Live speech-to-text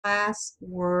class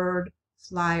word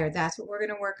flyer. That's what we're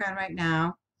going to work on right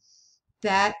now.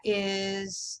 That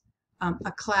is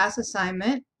a class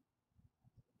assignment.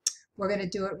 We're going to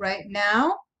do it right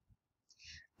now.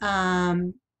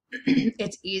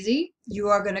 It's easy. You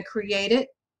are going to create it.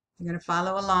 You're going to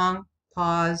follow along,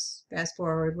 pause, fast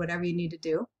forward, whatever you need to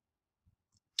do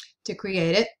to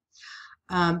create it.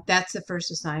 That's the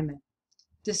first assignment.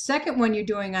 The second one you're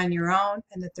doing on your own,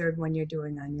 and the third one you're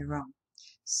doing on your own.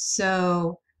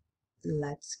 So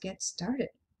let's get started.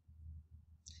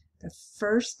 The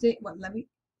first thing,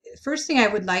 first thing I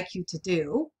would like you to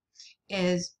do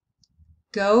is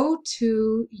go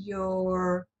to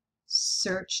your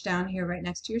search down here right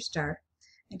next to your start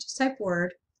and just type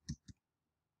Word.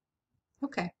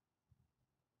 Okay.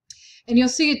 And you'll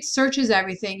see it searches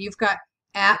everything. You've got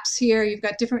apps here. You've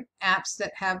got different apps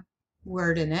that have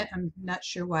Word in it. I'm not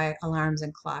sure why alarms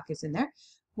and clock is in there.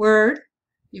 Word.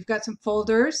 You've got some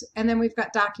folders, and then we've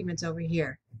got documents over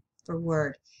here for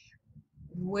Word.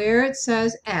 Where it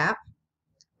says app,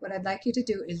 what I'd like you to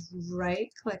do is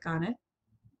right-click on it,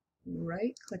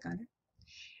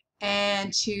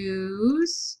 and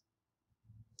choose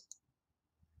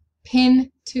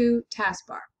Pin to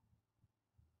Taskbar.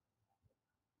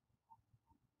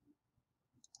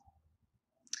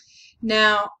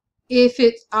 Now, if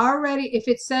you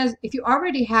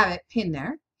already have it pinned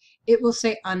there, it will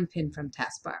say unpin from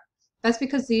taskbar. That's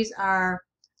because these are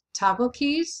toggle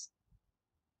keys.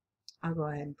 I'll go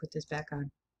ahead and put this back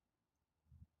on.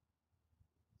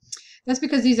 That's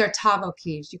because these are toggle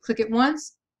keys. You click it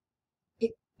once,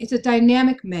 it's a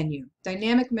dynamic menu.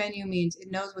 Dynamic menu means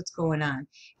it knows what's going on.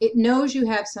 It knows you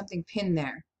have something pinned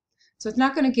there. So it's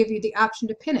not going to give you the option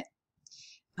to pin it.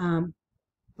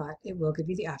 But it will give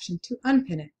you the option to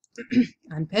unpin it.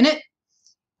 Unpin it,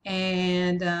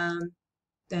 and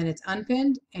then it's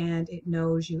unpinned, and it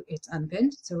knows it's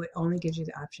unpinned, so it only gives you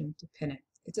the option to pin it.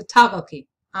 It's a toggle key,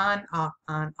 on, off,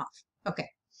 on, off. Okay,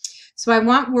 so I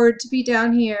want Word to be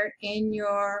down here in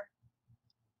your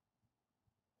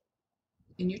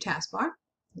taskbar.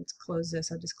 Let's close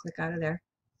this. I'll just click out of there.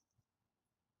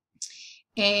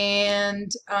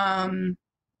 And I'm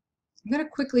going to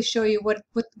quickly show you what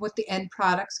the end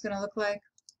product's going to look like.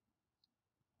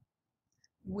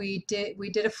 We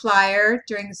did a flyer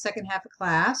during the second half of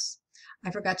class.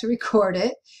 I forgot to record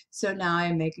it, so now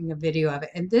I'm making a video of it.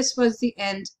 And this was the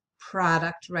end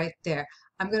product right there.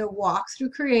 I'm going to walk through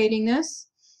creating this.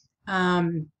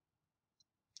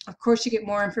 Of course, you get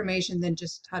more information than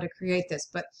just how to create this,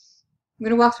 but I'm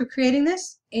going to walk through creating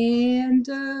this, and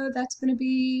that's going to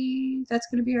be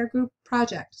our group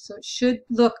project. So it should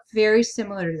look very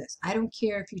similar to this. I don't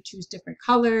care if you choose different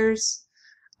colors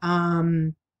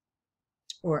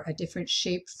or a different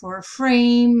shape for a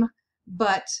frame,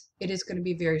 but it is going to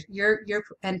be your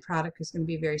end product is going to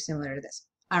be very similar to this.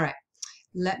 All right,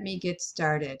 let me get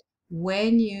started.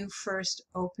 When you first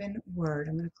open Word,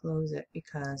 I'm going to close it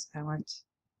because I want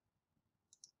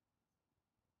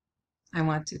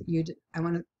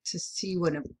to see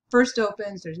when it first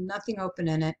opens. There's nothing open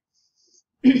in it.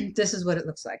 This is what it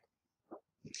looks like.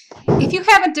 If you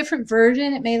have a different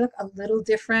version, it may look a little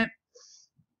different,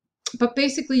 but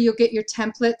basically you'll get your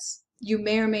templates. You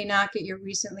may or may not get your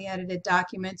recently edited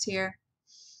documents here.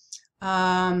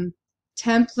 Templates,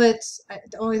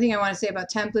 the only thing I want to say about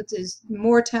templates is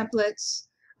more templates.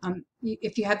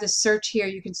 If you have this search here,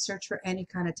 you can search for any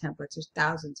kind of templates. There's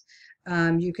thousands.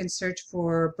 You can search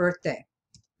for birthday.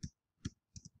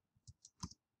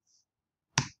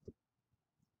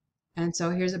 And so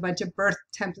here's a bunch of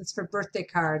templates for birthday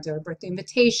cards or birthday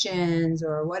invitations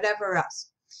or whatever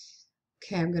else.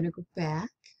 Okay, I'm going to go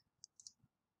back.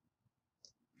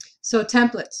 So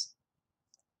templates.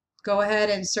 Go ahead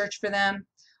and search for them.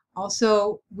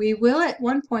 Also, we will at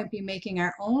one point be making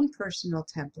our own personal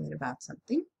template about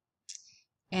something.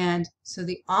 And so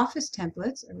the office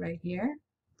templates are right here.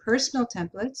 Personal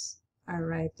templates are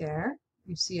right there.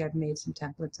 You see I've made some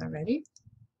templates already.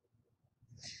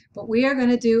 But we are going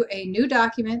to do a new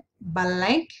document,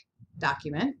 blank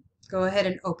document. Go ahead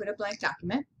and open a blank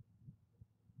document.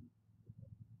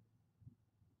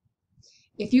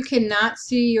 If you cannot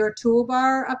see your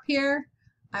toolbar up here,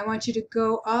 I want you to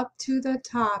go up to the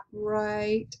top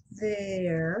right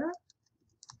there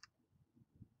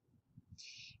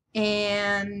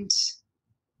and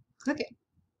click it.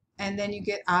 And then you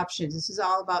get options. This is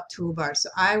all about toolbars. So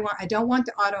I don't want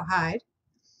the auto hide.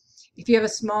 If you have a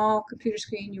small computer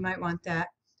screen, you might want that.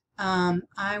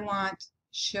 I want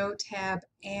show tab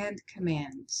and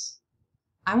commands.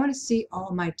 I want to see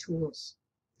all my tools.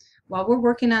 While we're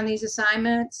working on these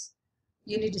assignments,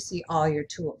 you need to see all your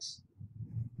tools.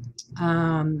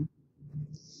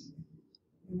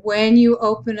 When you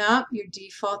open up, your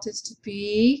default is to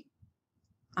be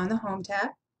on the Home tab.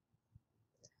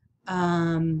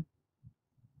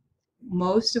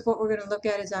 Most of what we're going to look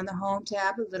at is on the Home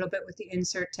tab, a little bit with the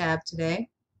Insert tab today.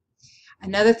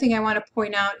 Another thing I want to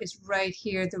point out is right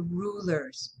here, the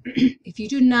rulers. If you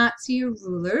do not see your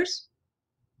rulers,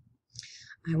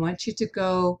 I want you to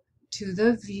go to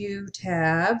the View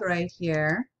tab right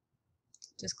here.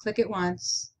 Just click it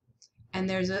once, and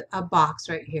there's a box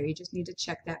right here. You just need to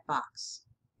check that box.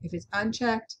 If it's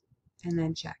unchecked, and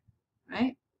then check,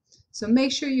 right? So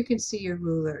make sure you can see your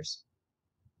rulers.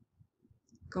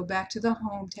 Go back to the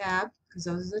Home tab, because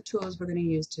those are the tools we're going to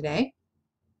use today.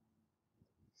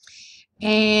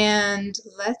 And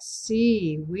let's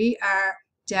see, we are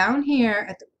down here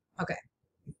at the, okay,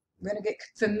 we're going to get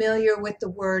familiar with the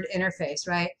word interface,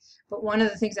 right? But one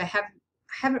of the things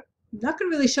I'm not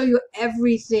going to really show you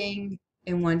everything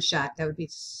in one shot. That would be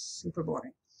super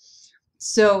boring.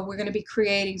 So we're going to be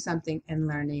creating something and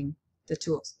learning the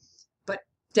tools. But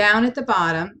down at the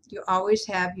bottom, you always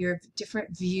have your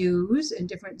different views and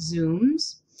different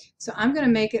zooms. So I'm going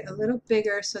to make it a little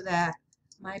bigger so that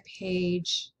my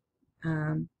page,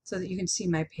 so that you can see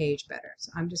my page better.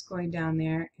 So I'm just going down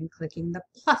there and clicking the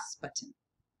plus button.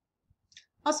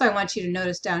 Also, I want you to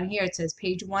notice down here it says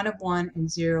page 1 of 1 and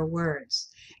 0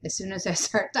 words. As soon as I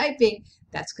start typing,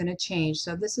 that's going to change.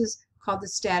 So this is called the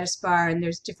status bar, and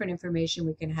there's different information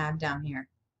we can have down here.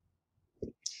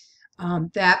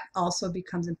 That also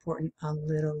becomes important a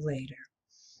little later.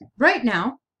 Right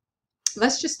now,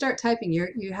 let's just start typing.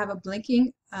 You have a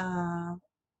blinking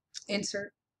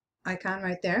insert icon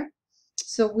right there.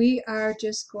 So we are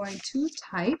just going to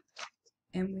type,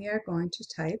 and we are going to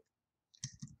type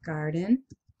garden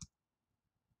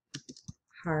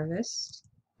harvest.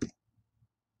 I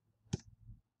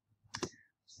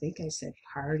think I said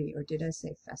party, or did I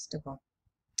say festival?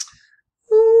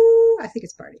 Ooh, I think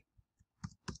it's party.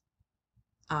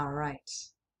 All right.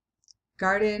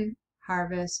 Garden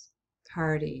harvest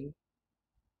party.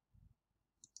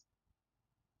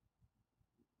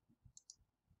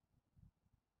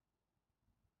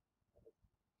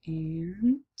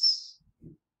 And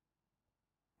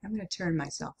I'm going to turn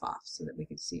myself off so that we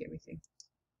can see everything.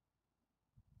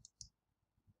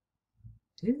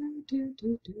 Okay.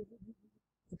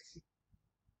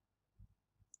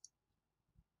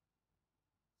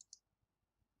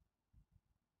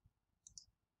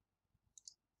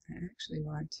 I actually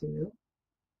want to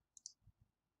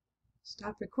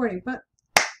stop recording, but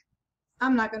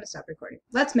I'm not going to stop recording.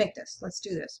 Let's make this. Let's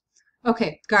do this.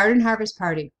 Okay, garden harvest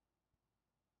party.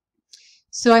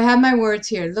 So I have my words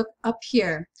here. Look up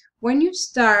here. When you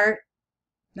start,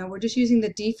 now we're just using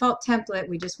the default template.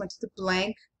 We just went to the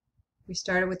blank. We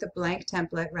started with the blank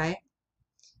template, right?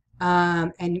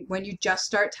 And when you just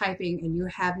start typing and you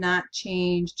have not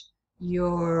changed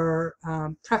your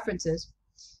preferences,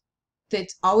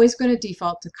 that's always going to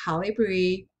default to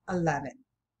Calibri 11.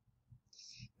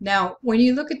 Now, when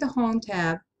you look at the Home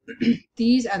tab,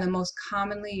 these are the most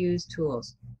commonly used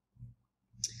tools.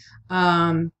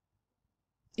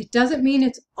 It doesn't mean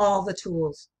it's all the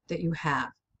tools that you have.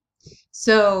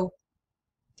 So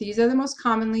these are the most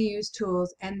commonly used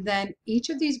tools, and then each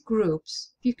of these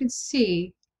groups, you can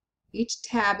see each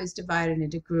tab is divided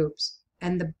into groups,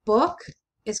 and the book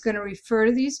is going to refer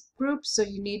to these groups, so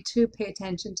you need to pay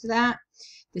attention to that.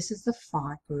 This is the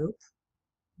font group.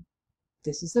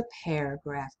 This is the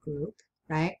paragraph group,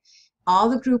 right? All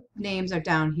the group names are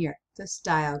down here, the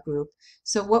style group.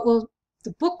 So what will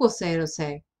the book will say, it'll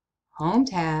say Home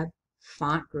tab,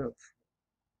 font group,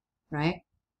 right?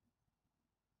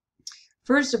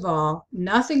 First of all,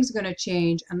 nothing's going to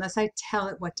change unless I tell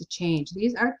it what to change.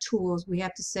 These are tools. We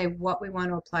have to say what we want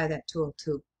to apply that tool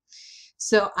to.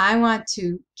 So I want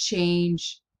to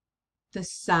change the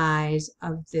size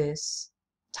of this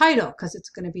title because it's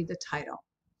going to be the title.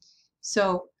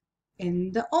 So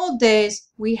in the old days,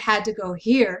 we had to go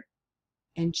here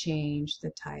and change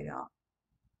the title.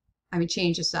 I mean,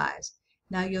 change the size.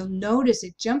 Now you'll notice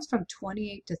it jumps from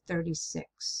 28 to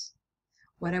 36.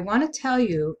 What I want to tell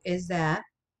you is that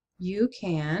you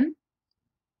can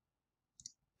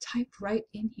type right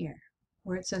in here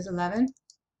where it says 11.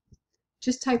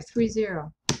 Just type 30.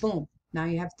 Boom. Now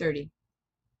you have 30.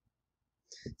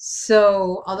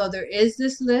 So although there is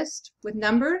this list with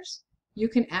numbers, you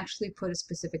can actually put a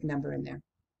specific number in there.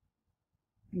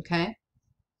 Okay?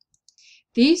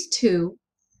 These two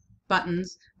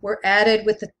buttons were added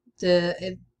with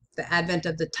the advent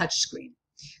of the touch screen.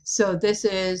 So this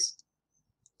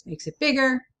makes it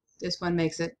bigger. This one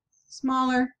makes it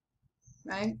smaller,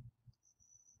 right?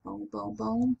 Boom, boom,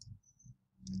 boom.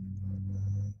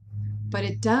 But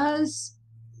it does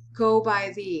go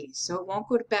by these, so it won't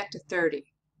go back to 30.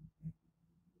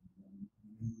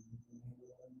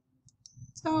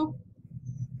 So,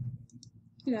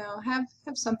 you know, have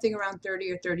something around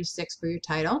 30 or 36 for your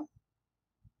title.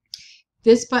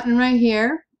 This button right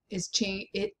here is change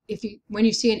it. If you, when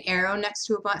you see an arrow next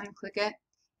to a button, click it,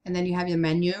 and then you have your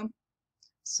menu.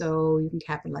 So you can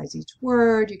capitalize each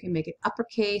word. You can make it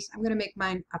uppercase. I'm going to make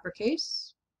mine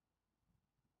uppercase,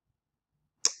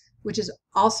 which is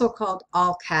also called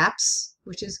all caps,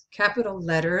 which is capital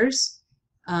letters.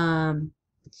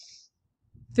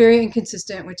 Very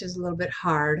inconsistent, which is a little bit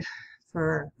hard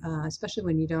for, especially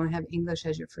when you don't have English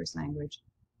as your first language.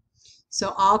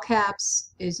 So all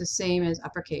caps is the same as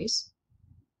uppercase.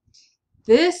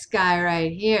 This guy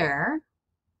right here,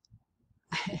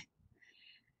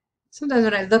 sometimes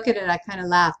when I look at it, I kind of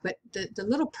laugh, but the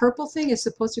little purple thing is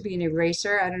supposed to be an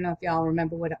eraser. I don't know if y'all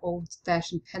remember what an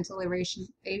old-fashioned pencil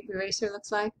eraser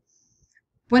looks like.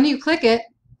 When you click it,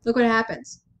 look what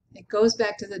happens. It goes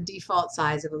back to the default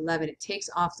size of 11. It takes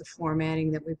off the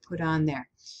formatting that we put on there.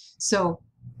 So,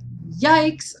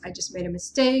 yikes, I just made a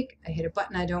mistake. I hit a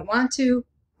button I don't want to.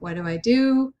 What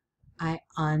do? I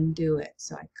undo it.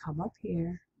 So I come up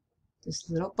here, this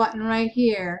little button right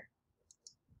here.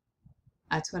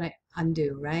 That's what I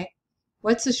undo, right?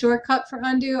 What's the shortcut for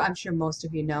undo? I'm sure most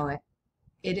of you know it.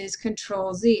 It is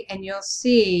Control-Z, and you'll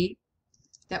see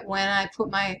that when I put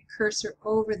my cursor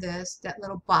over this, that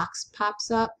little box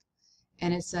pops up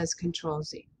and it says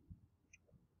Control-Z.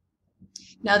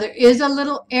 Now there is a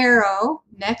little arrow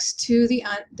next to the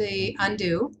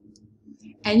undo,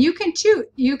 and you can choose.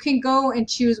 You can go and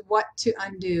choose what to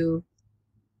undo.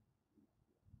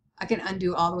 I can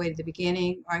undo all the way to the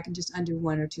beginning, or I can just undo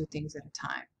one or two things at a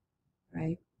time,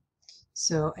 right?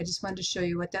 So I just wanted to show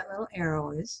you what that little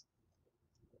arrow is.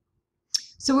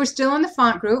 So we're still in the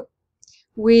font group.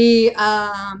 We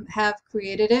have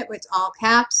created it. It's all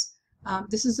caps.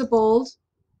 This is a bold.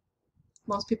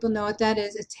 Most people know what that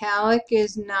is. Italic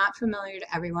is not familiar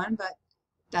to everyone, but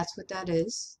that's what that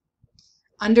is.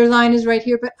 Underline is right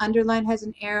here, but underline has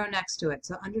an arrow next to it.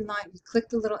 So underline, you click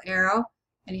the little arrow,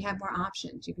 and you have more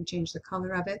options. You can change the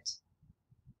color of it.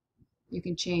 You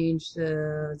can change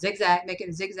the zigzag, make it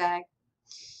a zigzag.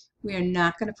 We are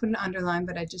not going to put an underline,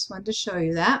 but I just wanted to show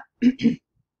you that.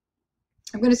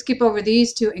 I'm going to skip over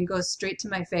these two and go straight to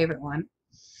my favorite one.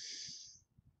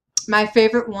 My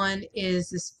favorite one is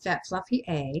this Fat Fluffy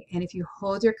A, and if you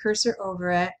hold your cursor over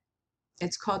it,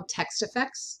 it's called Text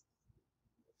Effects.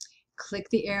 Click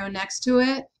the arrow next to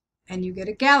it, and you get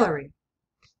a gallery.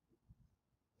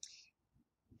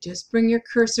 Just bring your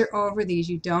cursor over these.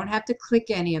 You don't have to click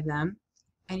any of them,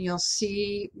 and you'll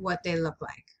see what they look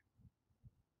like.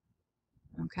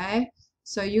 Okay,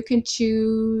 so you can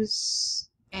choose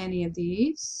any of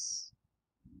these.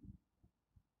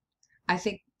 I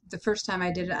think the first time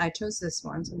I did it, I chose this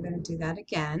one, so I'm going to do that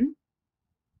again.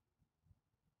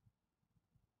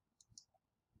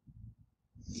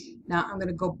 Now I'm going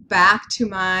to go back to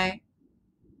my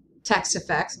text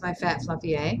effects, my Fat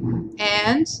Fluffy A,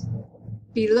 and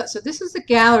below. So this is the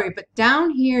gallery, but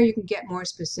down here you can get more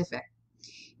specific.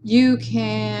 You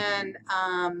can,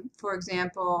 for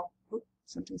example, oops,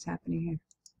 something's happening here.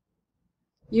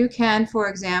 You can, for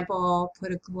example,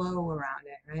 put a glow around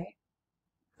it, right?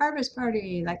 Harvest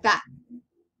party, like that.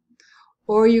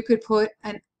 Or you could put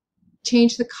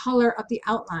change the color of the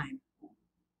outline,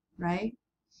 right?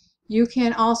 You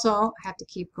can also, have to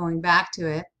keep going back to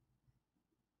it,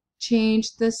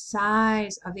 change the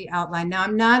size of the outline. Now,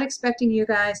 I'm not expecting you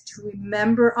guys to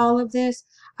remember all of this.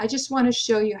 I just want to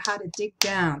show you how to dig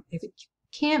down. If you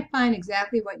can't find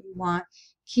exactly what you want,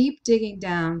 keep digging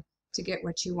down to get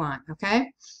what you want, okay?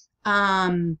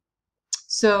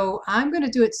 So I'm going to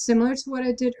do it similar to what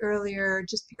I did earlier,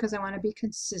 just because I want to be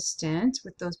consistent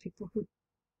with those people who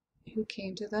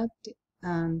came to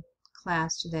the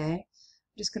class today.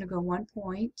 I'm just going to go 1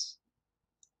 point.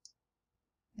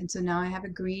 And so now I have a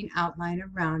green outline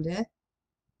around it.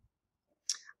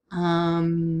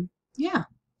 Yeah.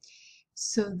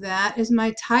 So that is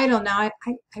my title. Now I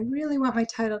really want my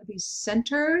title to be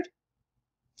centered.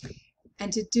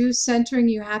 And to do centering,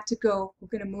 you have to go, we're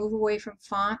going to move away from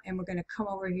font and we're going to come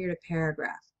over here to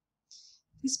paragraph.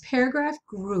 This paragraph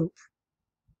group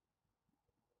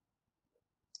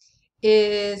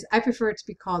is, I prefer it to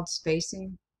be called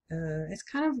spacing. It's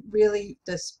kind of really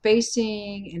the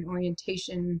spacing and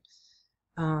orientation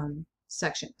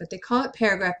section, but they call it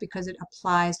paragraph because it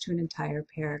applies to an entire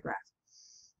paragraph.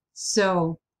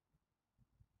 So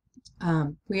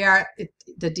the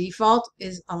default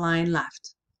is align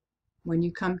left. When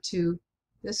you come to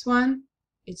this one,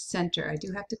 it's center. I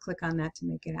do have to click on that to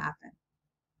make it happen.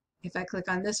 If I click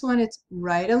on this one, it's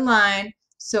right align.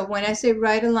 So when I say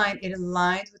right align, it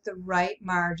aligns with the right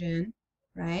margin,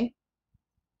 right?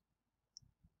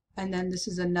 And then this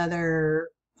is another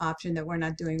option that we're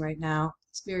not doing right now.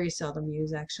 It's very seldom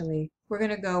used, actually. We're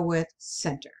going to go with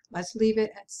center. Let's leave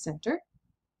it at center.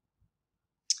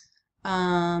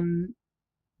 And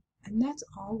that's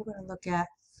all we're going to look at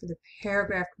for the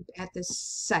paragraph group at this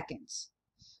second.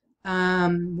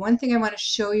 One thing I want to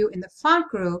show you in the font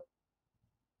group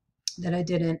that I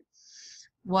didn't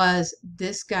was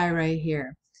this guy right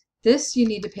here. This you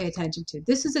need to pay attention to.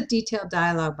 This is a detailed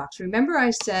dialog box. Remember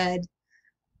I said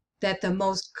that the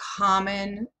most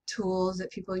common tools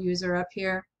that people use are up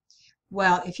here?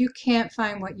 Well, if you can't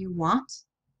find what you want,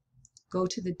 go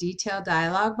to the detailed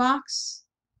dialog box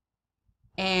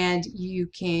and you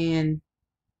can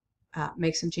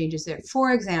make some changes there.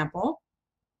 For example,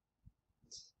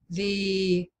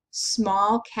 the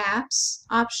small caps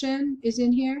option is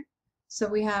in here. So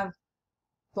we have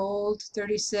bold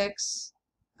 36.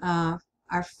 Our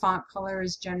font color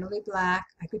is generally black.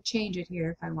 I could change it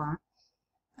here if I want.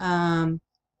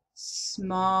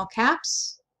 Small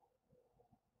caps,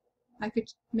 I could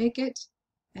make it,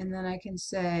 and then I can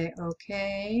say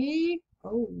okay.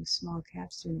 Oh, small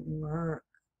caps didn't work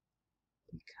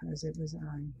because it was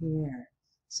on here.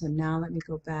 So now let me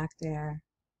go back there.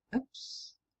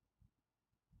 Oops.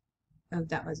 Oh,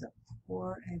 that was a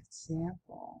poor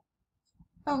example.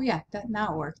 Oh yeah, that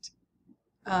now worked.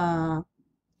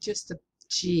 Just the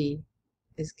G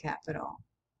is capital,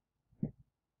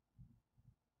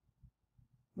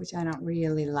 which I don't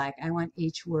really like. I want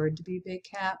each word to be big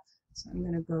cap. So I'm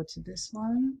going to go to this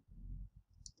one,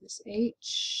 this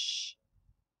H,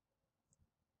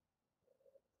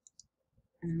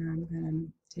 and I'm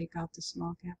going to take out the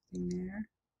small cap thing there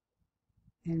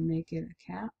and make it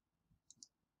a cap.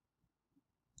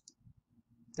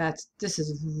 This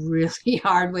is a really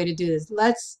hard way to do this.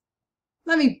 Let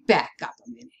me back up a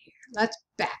minute here. Let's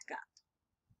back up.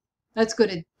 Let's go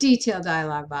to detail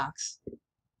dialog box.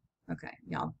 Okay,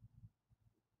 y'all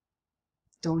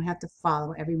don't have to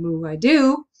follow every move I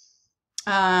do,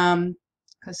 because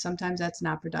sometimes that's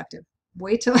not productive.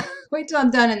 Wait till I'm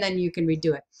done and then you can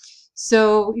redo it.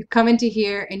 So you come into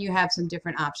here and you have some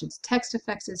different options. Text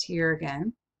effects is here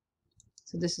again.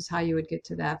 So this is how you would get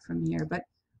to that from here, but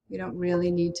we don't really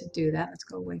need to do that. Let's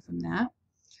go away from that.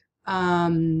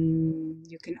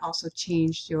 You can also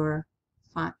change your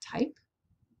font type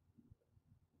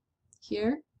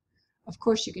here. Of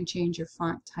course, you can change your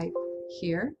font type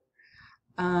here.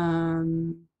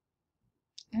 And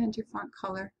your font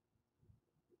color.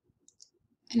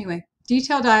 Anyway,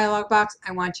 detail dialog box,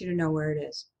 I want you to know where it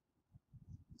is.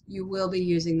 You will be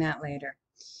using that later.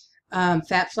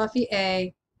 Fat Fluffy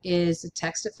A is the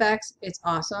text effects. It's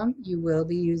awesome. You will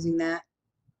be using that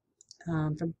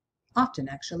from often,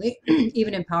 actually,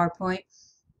 even in PowerPoint,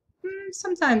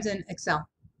 sometimes in Excel.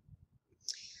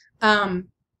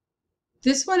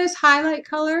 This one is highlight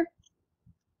color.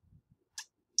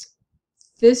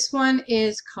 This one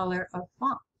is color of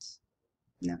font.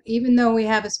 Now, even though we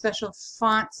have a special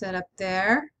font set up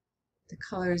there, the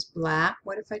color is black.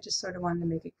 What if I just sort of wanted to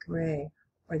make it gray,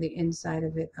 or the inside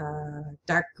of it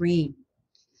dark green,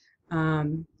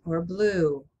 or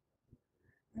blue?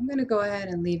 I'm going to go ahead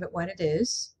and leave it what it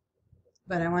is,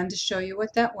 but I wanted to show you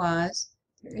what that was.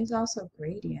 There is also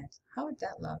gradient. How would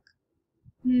that look?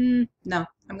 No,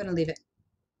 I'm going to leave it.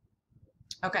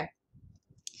 Okay.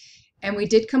 And we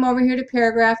did come over here to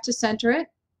paragraph to center it.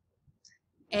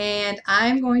 And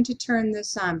I'm going to turn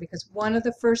this on because one of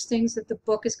the first things that the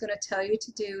book is going to tell you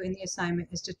to do in the assignment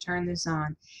is to turn this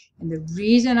on. And the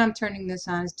reason I'm turning this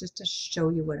on is just to show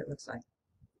you what it looks like.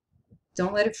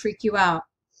 Don't let it freak you out.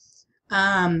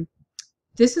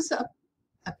 This is a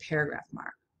paragraph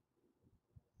mark.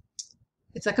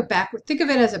 It's like a backward, think of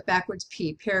it as a backwards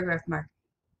P, paragraph mark.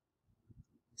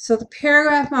 So the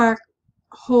paragraph mark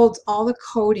holds all the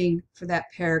coding for that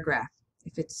paragraph.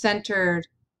 If it's centered,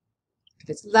 if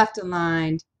it's left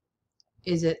aligned,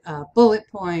 is it a bullet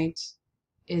point,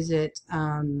 is it,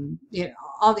 you know,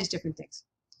 all these different things.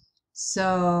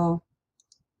 So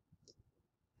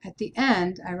at the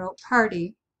end, I wrote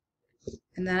party,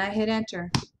 and then I hit enter,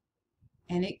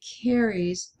 and it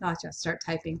carries, I'll just start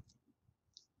typing.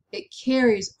 It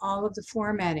carries all of the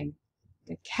formatting,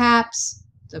 the caps,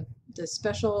 the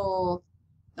special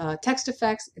text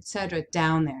effects, etc.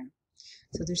 down there.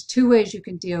 So there's two ways you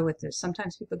can deal with this.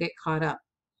 Sometimes people get caught up.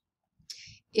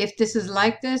 If this is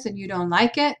like this and you don't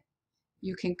like it,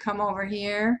 you can come over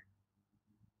here,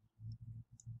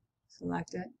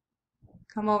 select it,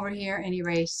 come over here and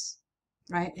erase,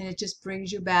 right? And it just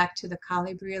brings you back to the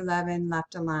Colibri 11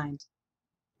 left aligned,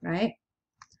 right?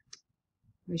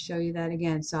 me show you that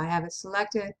again. So I have it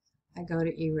selected. I go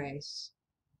to erase.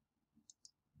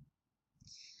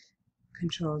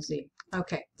 Control Z.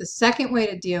 Okay, the second way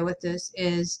to deal with this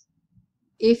is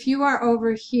if you are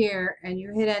over here and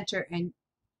you hit enter and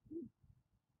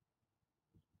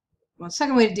well, the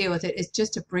second way to deal with it is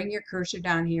just to bring your cursor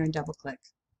down here and double click.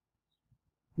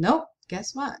 Nope,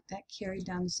 guess what? That carried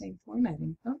down the same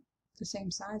formatting. Oh, the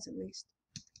same size at least.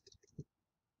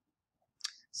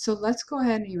 So let's go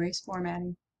ahead and erase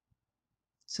formatting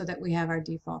so that we have our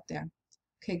default there.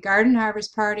 Okay, Garden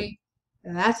Harvest Party.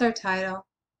 That's our title.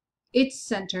 It's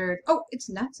centered. Oh, it's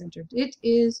not centered. It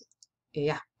is,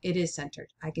 yeah, it is centered.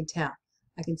 I can tell.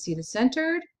 I can see the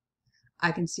centered.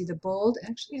 I can see the bold.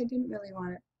 Actually, I didn't really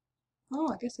want it. Oh,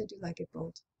 I guess I do like it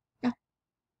bold. Yeah.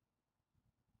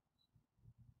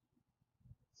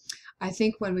 I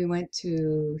think when we went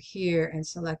to here and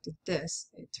selected this,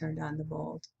 it turned on the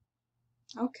bold.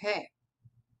 Okay.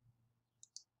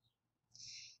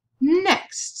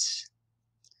 Next,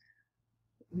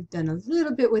 we've done a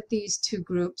little bit with these two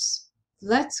groups.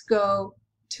 Let's go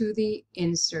to the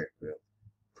insert group.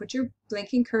 Put your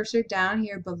blinking cursor down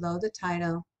here below the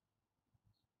title.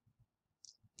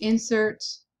 Insert.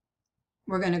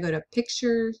 We're going to go to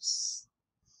pictures.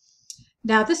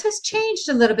 Now this has changed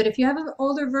a little bit. If you have an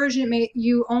older version,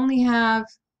 you only have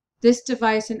this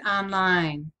device and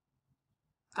online.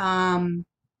 Online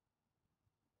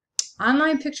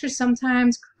pictures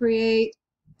sometimes create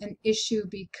an issue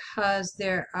because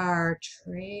there are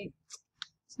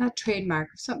it's not trademark,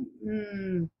 some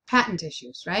patent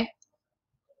issues, right?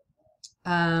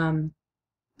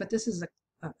 But this is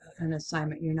an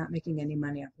assignment. You're not making any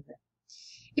money off of it.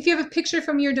 If you have a picture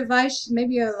from your device,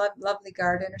 maybe a lovely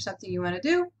garden or something you want to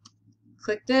do,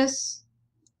 click this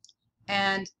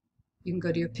and you can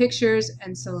go to your pictures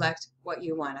and select what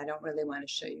you want. I don't really want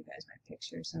to show you guys my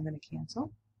picture, so I'm going to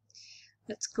cancel.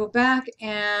 Let's go back,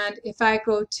 and if I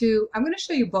go to, I'm going to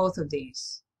show you both of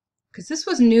these because this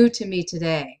was new to me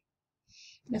today.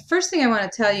 The first thing I want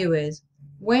to tell you is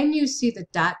when you see the ...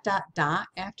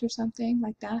 after something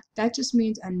like that, that just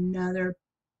means another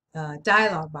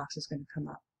dialog box is going to come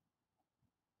up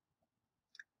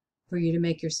for you to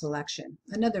make your selection.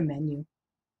 Another menu.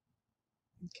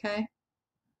 Okay.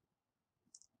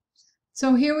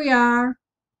 So here we are.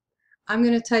 I'm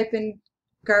going to type in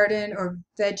garden or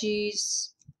veggies.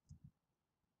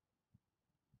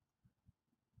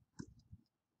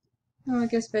 Oh, I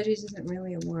guess veggies isn't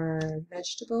really a word.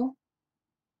 Vegetable.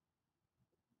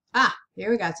 Ah,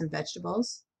 here we got some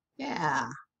vegetables. Yeah.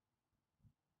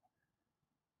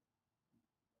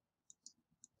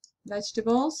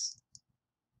 Vegetables.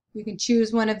 You can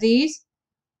choose one of these.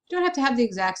 You don't have to have the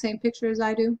exact same picture as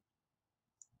I do.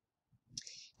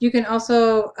 You can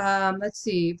also, let's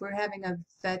see, we're having a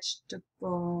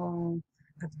vegetable,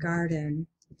 a garden.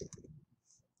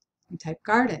 You type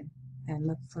garden and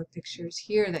look for pictures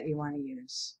here that you want to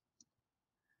use.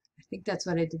 I think that's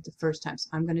what I did the first time, so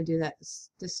I'm going to do that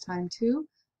this time too.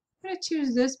 I'm going to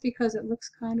choose this because it looks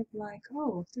kind of like,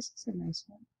 oh, this is a nice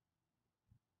one.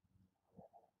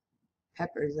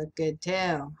 Peppers look good too.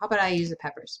 How about I use the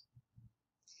peppers?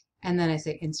 And then I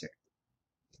say insert.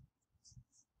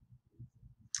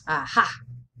 Aha!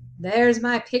 There's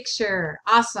my picture.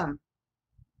 Awesome.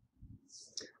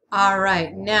 All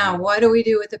right, now what do we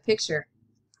do with the picture?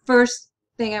 First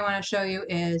thing I want to show you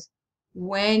is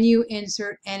when you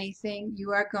insert anything,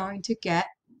 you are going to get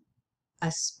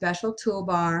a special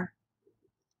toolbar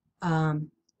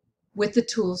with the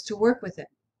tools to work with it.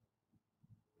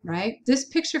 Right? This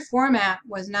picture format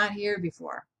was not here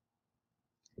before.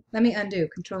 Let me undo,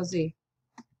 Control Z.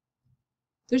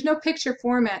 There's no picture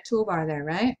format toolbar there,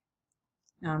 right?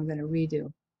 Now I'm going to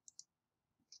redo.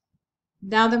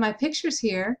 Now that my picture's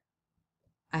here,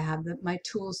 I have my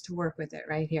tools to work with it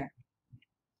right here.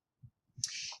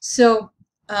 So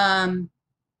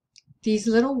these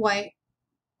little white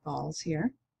balls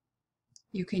here,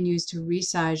 you can use to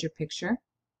resize your picture.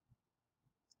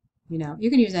 You know,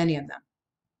 you can use any of them.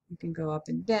 You can go up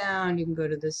and down, you can go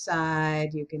to the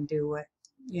side, you can do what,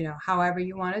 you know, however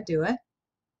you want to do it.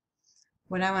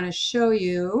 What I want to show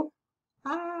you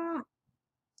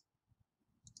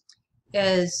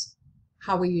is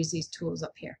how we use these tools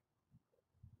up here.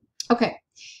 Okay,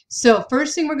 so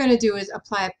first thing we're going to do is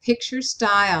apply a picture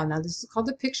style. Now this is called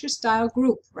the picture style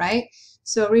group, right?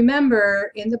 So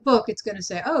remember in the book it's going to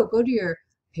say, oh, go to your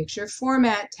picture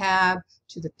format tab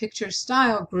to the picture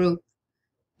style group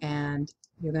and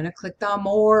you're going to click the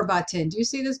more button. Do you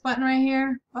see this button right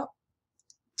here? Oh,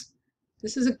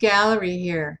 this is a gallery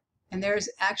here, and there's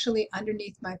actually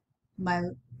underneath my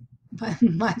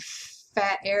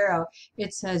fat arrow,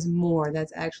 it says more.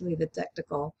 That's actually the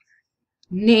technical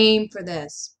name for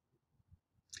this.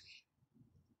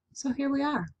 So here we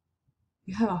are.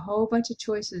 You have a whole bunch of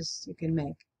choices you can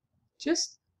make.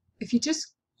 If you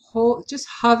just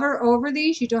hover over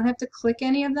these, you don't have to click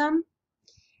any of them,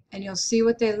 and you'll see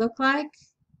what they look like,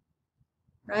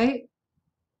 right?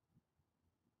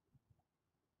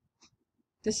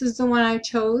 This is the one I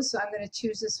chose, so I'm going to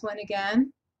choose this one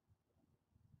again.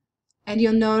 And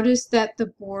you'll notice that the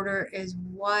border is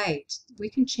white. We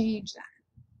can change that.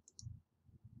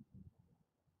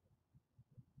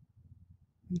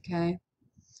 Okay,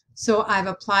 so I've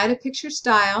applied a picture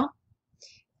style.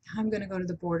 I'm going to go to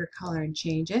the border color and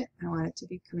change it. I want it to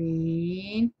be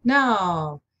green.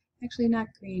 No, actually not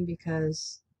green,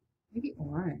 because maybe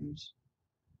orange.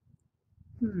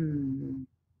 Maybe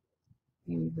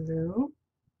blue.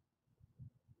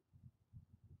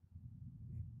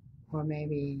 Or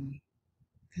maybe,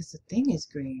 because the thing is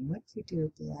green. What if we do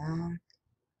black,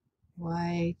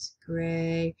 white,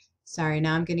 gray? Sorry,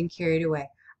 now I'm getting carried away.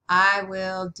 I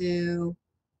will do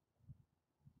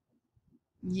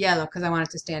yellow because I want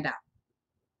it to stand out.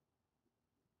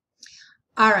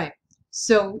 All right,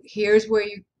 so here's where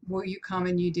you come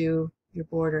and you do your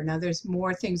border. Now there's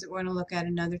more things that we're going to look at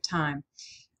another time.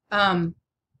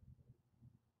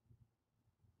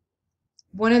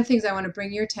 One of the things I want to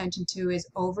bring your attention to is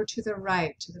over to the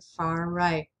right, to the far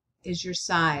right, is your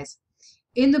size.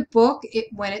 In the book,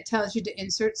 when it tells you to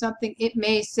insert something, it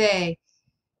may say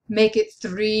make it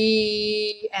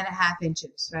 3.5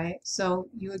 inches, right? So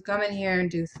you would come in here and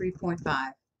do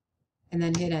 3.5 and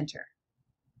then hit enter.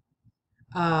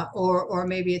 Or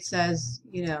maybe it says,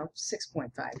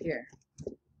 6.5 here.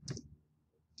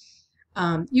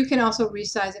 You can also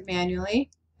resize it manually,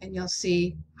 and you'll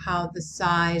see how the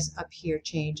size up here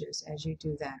changes as you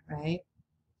do that, right?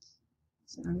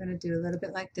 So I'm going to do a little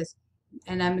bit like this,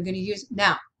 and I'm going to use,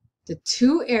 now, the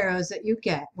 2 arrows that you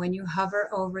get when you hover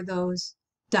over those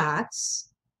dots,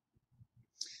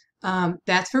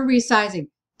 that's for resizing.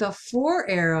 The 4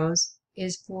 arrows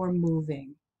is for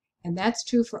moving, and that's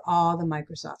true for all the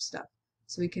Microsoft stuff.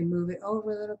 So we can move it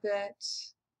over a little bit.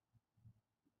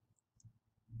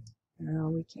 No,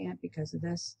 we can't because of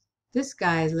this. This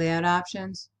guy's layout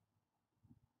options.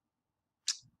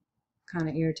 Kind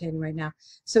of irritating right now.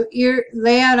 So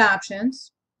layout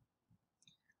options.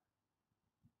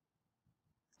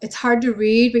 It's hard to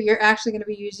read, but you're actually going to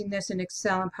be using this in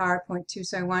Excel and PowerPoint too,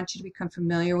 so I want you to become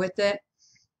familiar with it.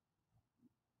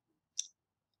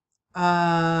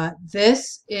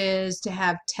 This is to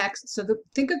have text. So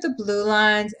think of the blue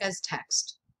lines as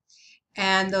text,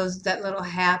 and that little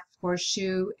half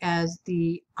horseshoe as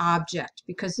the object,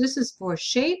 because this is for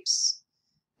shapes,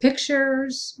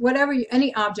 pictures, whatever,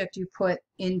 any object you put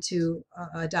into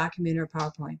a document or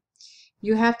PowerPoint.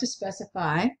 You have to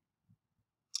specify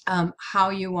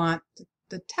how you want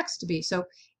the text to be. So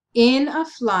in a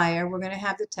flyer, we're going to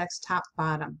have the text top,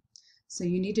 bottom. So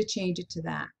you need to change it to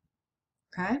that.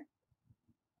 Okay?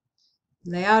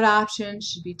 Layout options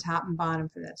should be top and bottom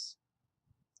for this.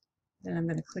 Then I'm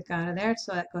going to click out of there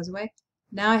so that goes away.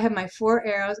 Now I have my 4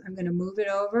 arrows. I'm going to move it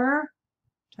over,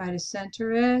 try to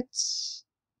center it.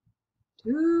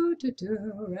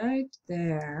 Right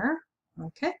there.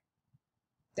 Okay.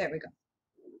 There we go.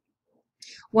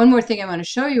 One more thing I want to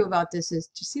show you about this is,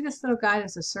 do you see this little guy?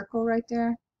 There's a circle right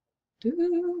there.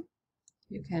 You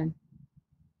can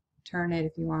turn it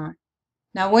if you want.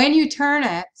 Now when you turn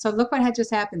it, so look what had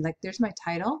just happened. Like there's my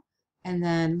title, and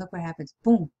then look what happens.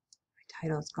 Boom, my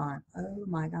title's gone. Oh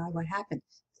my God, what happened?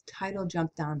 The title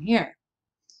jumped down here.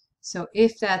 So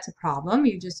if that's a problem,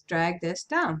 you just drag this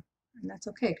down, and that's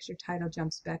okay because your title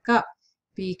jumps back up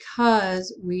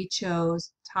because we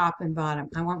chose top and bottom.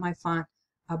 I want my font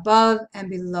above and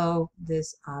below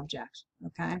this object.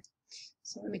 Okay,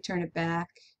 so let me turn it back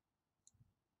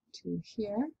to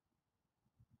here.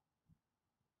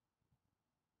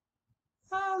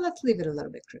 Let's leave it a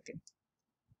little bit crooked.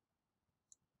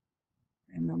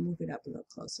 And I'll move it up a little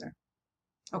closer.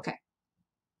 Okay.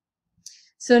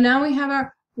 So now we have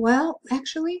our, well,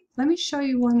 actually, let me show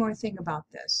you one more thing about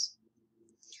this.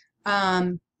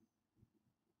 In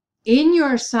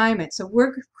your assignment, so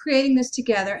we're creating this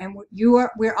together, and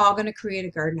we're all going to create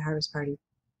a Garden Harvest Party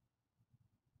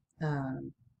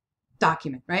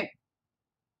document, right?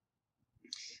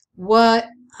 What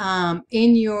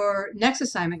in your next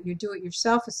assignment, your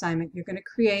do-it-yourself assignment, you're going to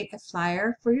create a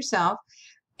flyer for yourself,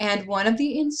 and one of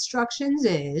the instructions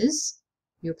is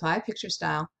you apply a picture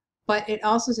style, but it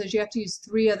also says you have to use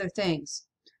 3 other things.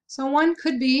 So one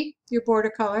could be your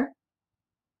border color.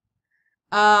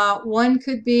 One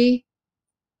could be,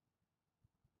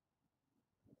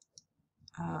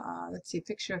 let's see,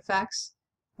 picture effects.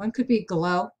 One could be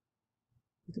glow.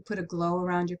 You could put a glow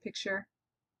around your picture.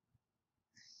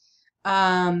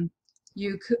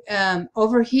 You could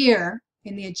over here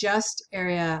in the adjust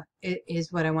area, it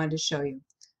is what I wanted to show you.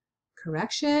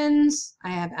 Corrections.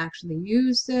 I have actually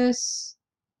used this.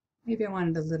 Maybe I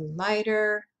wanted a little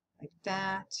lighter, like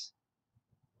that.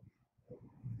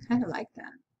 Kind of like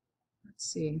that.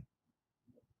 Let's see.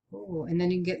 Oh, and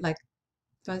then you can get like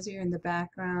fuzzier in the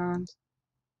background.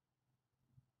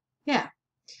 Yeah.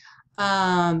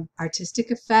 Artistic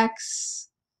effects.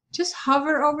 Just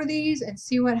hover over these and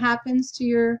see what happens to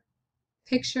your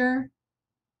picture.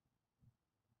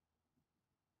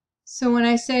 So when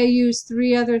I say use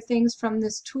 3 other things from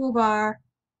this toolbar,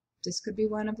 this could be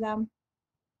one of them.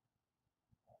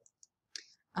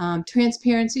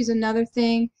 Transparency is another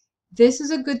thing. This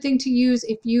is a good thing to use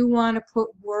if you want to put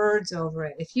words over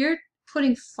it. If you're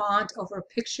putting font over a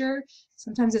picture,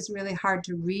 sometimes it's really hard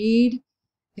to read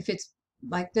if it's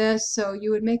like this. So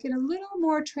you would make it a little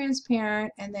more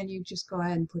transparent, and then you just go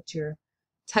ahead and put your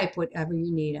type whatever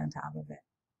you need on top of it.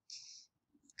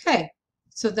 Okay,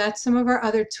 so that's some of our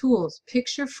other tools.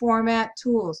 Picture format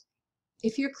tools.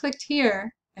 If you're clicked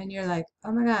here and you're like,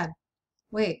 oh my God,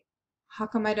 wait, how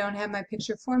come I don't have my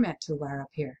picture format toolbar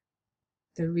up here?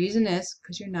 The reason is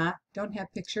because you don't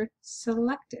have picture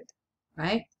selected,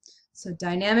 right? So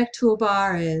dynamic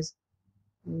toolbar is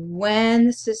when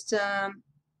the system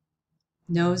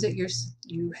knows that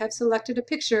you have selected a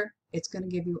picture, it's going to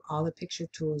give you all the picture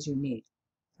tools you need.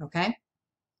 Okay?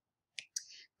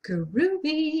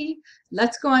 Groovy.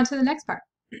 Let's go on to the next part.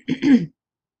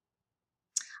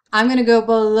 I'm going to go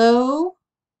below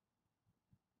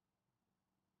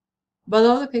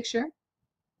the picture.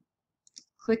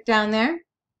 Click down there.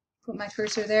 Put my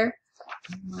cursor there.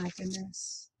 Oh my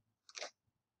goodness.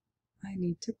 I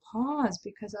need to pause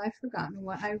because I've forgotten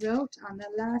what I wrote on the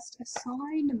last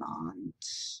assignment.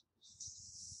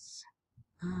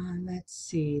 Let's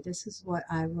see. This is what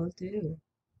I will do.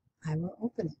 I will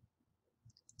open it.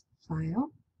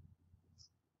 File.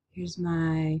 Here's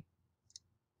my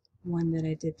one that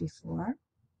I did before.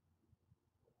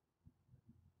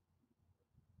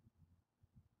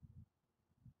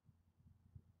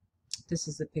 This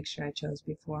is the picture I chose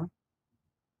before.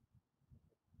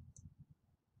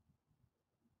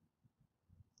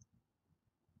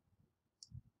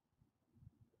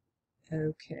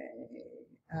 Okay.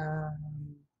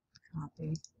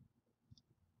 Copy.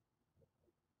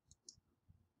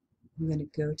 I'm going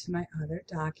to go to my other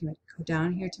document. Go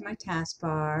down here to my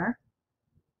taskbar.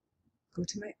 Go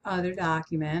to my other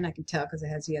document. I can tell because it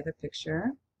has the other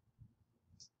picture.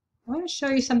 I want to show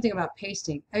you something about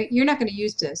pasting. You're not going to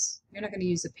use this. You're not going to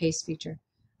use the paste feature.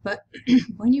 But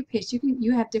when you paste,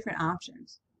 you have different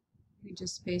options. You can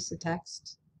just paste the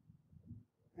text,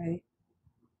 right?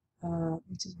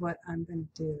 Which is what I'm going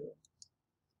to do.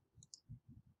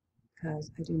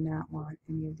 Because I do not want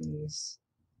any of these.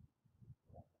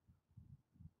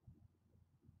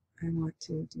 I want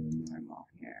to do normal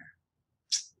here.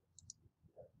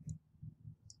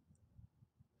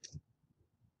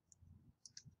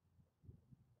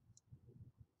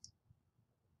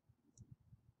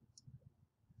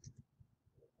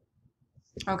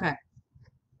 Okay.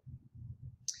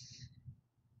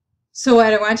 So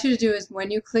what I want you to do is when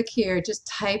you click here, just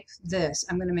type this.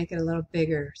 I'm going to make it a little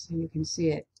bigger so you can see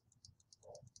it.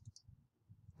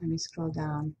 Let me scroll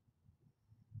down.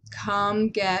 Come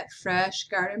get fresh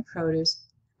garden produce.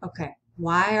 Okay.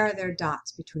 Why are there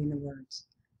dots between the words?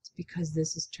 It's because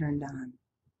this is turned on.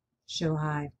 Show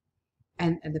hide.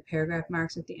 And the paragraph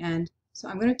marks at the end. So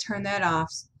I'm going to turn that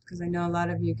off because I know a lot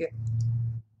of you get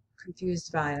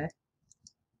confused by it.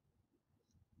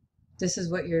 This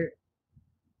is what you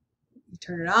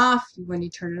turn it off. When you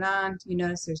turn it on, you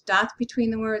notice there's dots between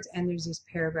the words and there's these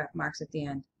paragraph marks at the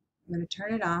end. I'm going to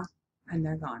turn it off and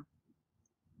they're gone.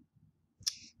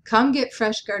 Come get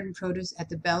fresh garden produce at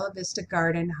the Bella Vista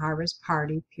Garden Harvest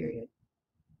Party, period.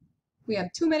 We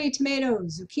have too many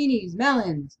tomatoes, zucchinis,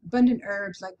 melons, abundant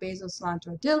herbs like basil,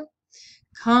 cilantro, dill.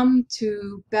 Come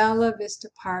to Bella Vista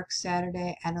Park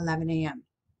Saturday at 11 a.m.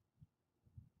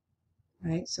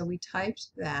 Right, so we typed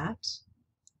that.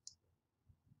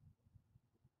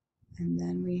 And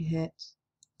then we hit,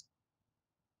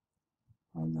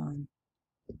 hold on.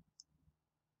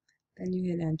 Then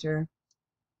you hit enter.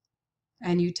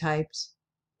 And you typed,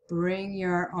 bring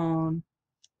your own.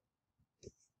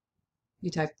 You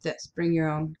typed this, bring your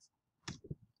own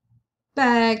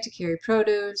bag to carry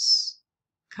produce.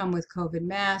 Come with COVID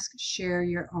mask, share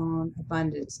your own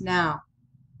abundance. Now,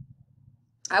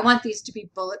 I want these to be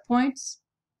bullet points.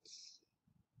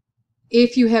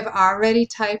 If you have already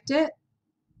typed it,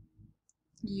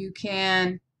 you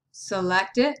can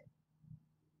select it,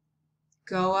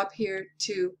 go up here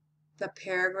to the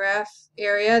paragraph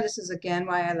area. This is again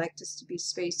why I like this to be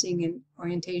spacing and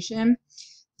orientation.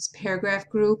 This paragraph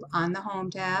group on the Home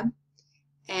tab.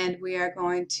 And we are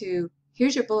going to,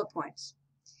 here's your bullet points.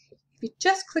 If you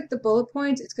just click the bullet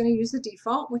points, it's going to use the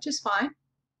default, which is fine.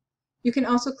 You can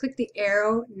also click the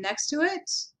arrow next to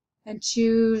it and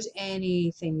choose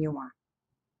anything you want.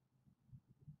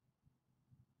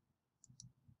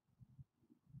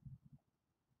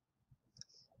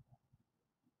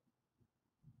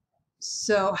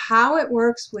 So how it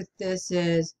works with this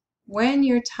is when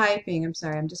you're typing, I'm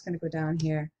sorry, I'm just going to go down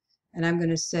here and I'm going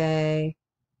to say,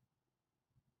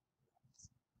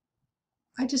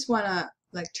 I just want to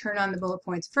like turn on the bullet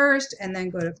points first and then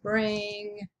go to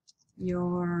bring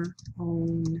your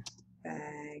own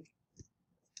bag.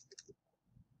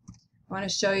 I want to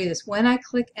show you this. When I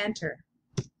click enter,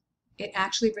 it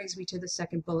actually brings me to the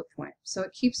second bullet point. So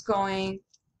it keeps going,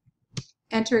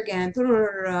 enter again.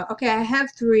 Okay, I have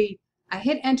 3. I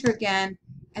hit enter again,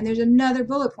 and there's another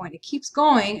bullet point. It keeps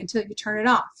going until you turn it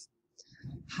off.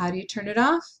 How do you turn it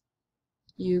off?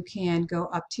 You can go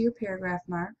up to your paragraph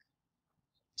mark.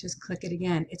 Just click it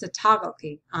again. It's a toggle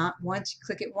key. Once you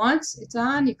click it once, it's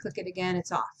on. You click it again,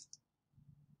 it's off.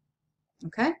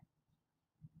 Okay?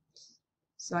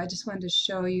 So I just wanted to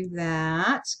show you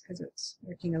that because it's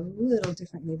working a little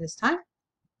differently this time.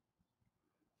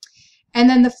 And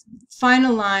then the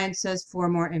final line says for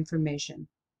more information.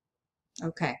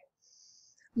 Okay.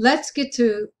 Let's get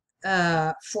to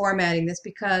formatting this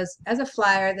because as a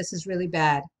flyer, this is really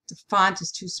bad. The font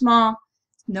is too small.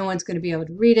 No one's going to be able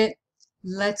to read it.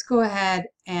 Let's go ahead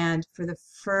and for the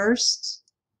first,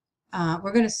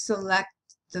 we're going to select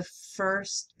the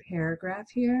first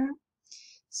paragraph here.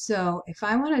 So if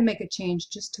I want to make a change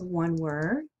just to one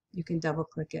word, you can double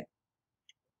click it.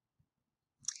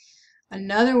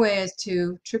 Another way is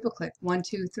to triple click 1,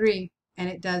 2, 3, and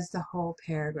it does the whole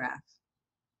paragraph.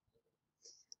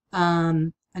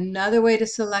 Another way to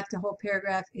select a whole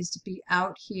paragraph is to be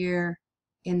out here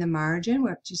in the margin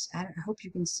where just I hope you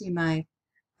can see my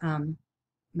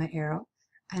my arrow,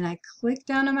 and I click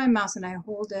down on my mouse and I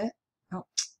hold it. Oh,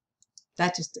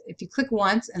 that just, if you click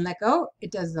once and let go,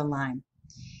 it does the line.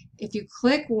 If you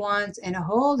click once and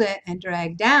hold it and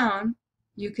drag down,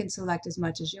 you can select as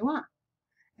much as you want.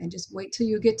 And just wait till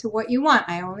you get to what you want.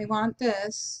 I only want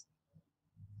this.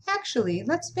 Actually,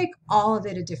 let's make all of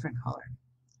it a different color.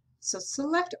 So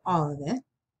select all of it.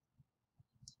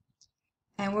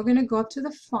 And we're going to go up to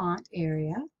the font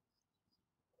area.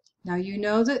 Now you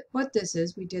know that what this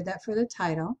is. We did that for the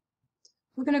title.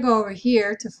 We're going to go over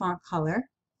here to font color.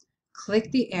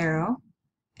 Click the arrow.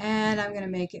 And I'm going to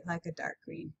make it like a dark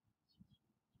green.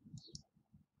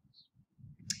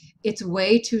 It's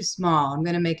way too small. I'm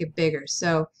going to make it bigger.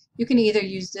 So you can either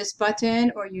use this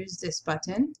button or use this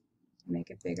button to make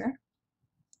it bigger.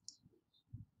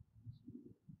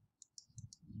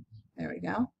 There we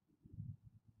go.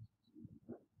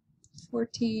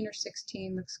 14 or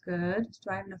 16 looks good. Do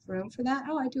I have enough room for that?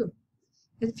 Oh, I do.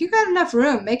 If you got enough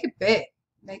room, make it big.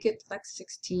 Make it like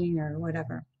 16 or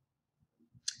whatever.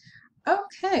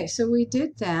 Okay, so we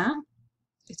did that.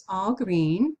 It's all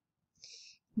green.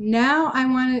 Now I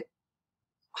want to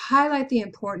highlight the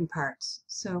important parts.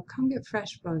 So come get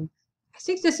fresh bone. I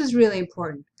think this is really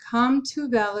important. Come to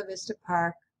Bella Vista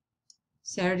Park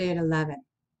Saturday at 11.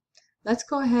 Let's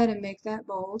go ahead and make that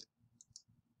bold.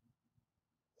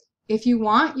 If you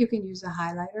want, you can use a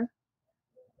highlighter,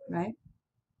 right?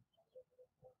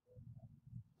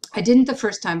 I didn't the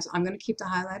first time, so I'm going to keep the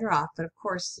highlighter off. But of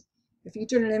course, if you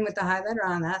turn it in with the highlighter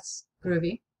on, that's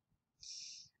groovy.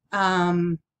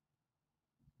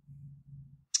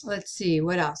 Let's see,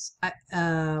 what else?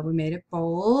 We made it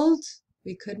bold.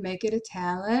 We could make it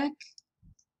italic.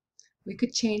 We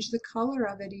could change the color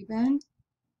of it even.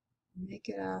 Make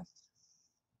it a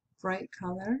bright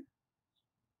color.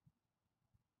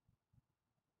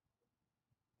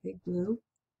 Big blue.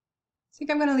 I think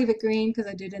I'm going to leave it green because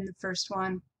I did in the first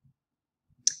one.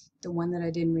 The one that I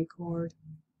didn't record.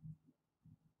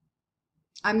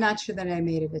 I'm not sure that I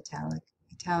made it italic.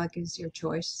 Italic is your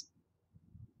choice.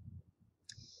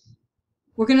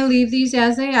 We're going to leave these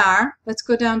as they are. Let's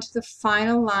go down to the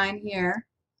final line here.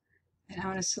 And I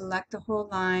want to select the whole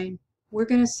line. We're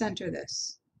going to center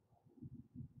this.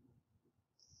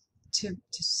 To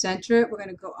center it, we're going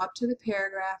to go up to the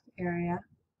paragraph area.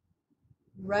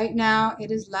 Right now, it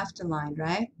is left aligned,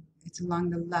 right? It's along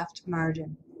the left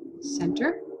margin.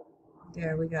 Center.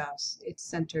 There we go. It's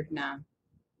centered now.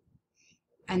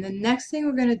 And the next thing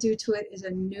we're going to do to it is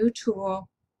a new tool.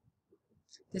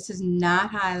 This is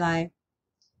not highlight.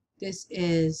 This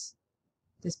is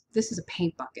a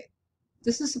paint bucket.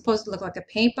 This is supposed to look like a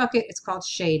paint bucket. It's called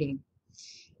shading.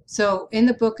 So in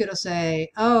the book, it'll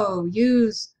say, oh,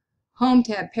 use Home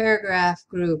tab paragraph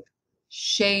group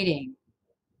shading.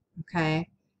 Okay.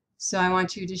 So I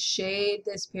want you to shade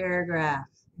this paragraph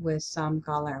with some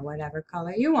color, whatever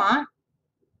color you want.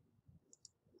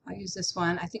 I'll use this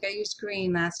one. I think I used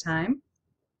green last time.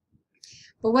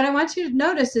 But what I want you to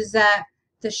notice is that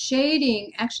the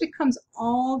shading actually comes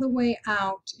all the way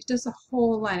out. It does the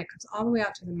whole line. It comes all the way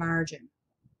out to the margin.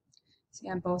 See,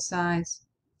 on both sides.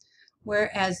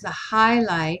 Whereas the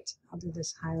highlight, I'll do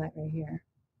this highlight right here,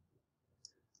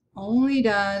 only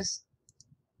does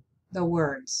the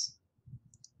words.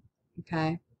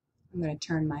 Okay? I'm going to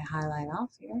turn my highlight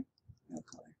off here. No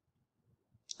color.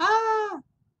 Ah!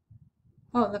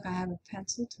 Oh, look, I have a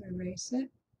pencil to erase it.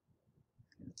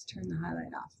 Let's turn the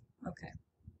highlight off. Okay.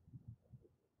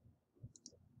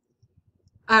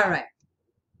 All right.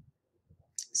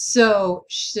 So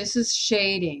this is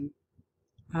shading.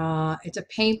 It's a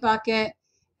paint bucket,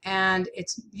 and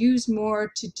it's used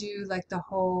more to do like the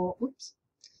whole, oops,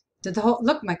 did the whole,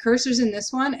 look, my cursor's in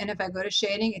this one, and if I go to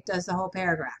shading, it does the whole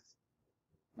paragraph,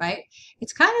 right?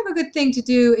 It's kind of a good thing to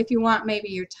do if you want maybe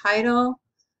your title,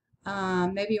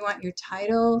 maybe you want your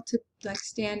title to like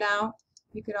stand out.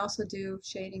 You could also do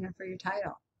shading for your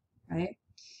title, right?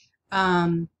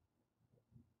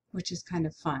 Which is kind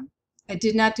of fun. I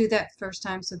did not do that first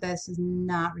time, so this is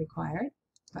not required,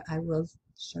 but I will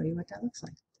show you what that looks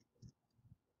like.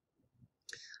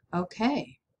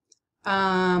 Okay.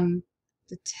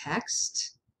 The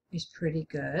text is pretty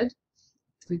good.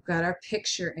 We've got our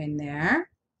picture in there.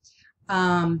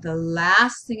 The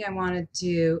last thing I want to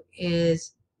do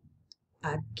is,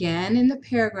 again, in the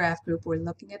paragraph group, we're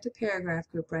looking at the paragraph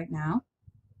group right now.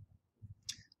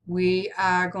 We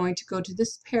are going to go to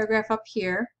this paragraph up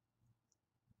here,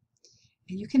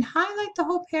 and you can highlight the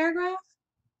whole paragraph,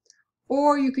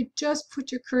 or you could just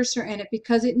put your cursor in it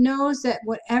because it knows that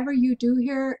whatever you do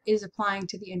here is applying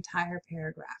to the entire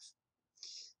paragraph.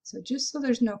 So just so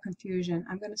there's no confusion,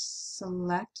 I'm going to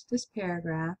select this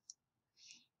paragraph,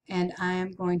 and I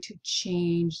am going to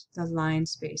change the line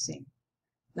spacing.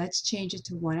 Let's change it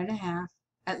to 1.5,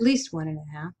 at least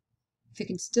 1.5. If it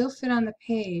can still fit on the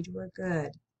page, we're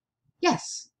good.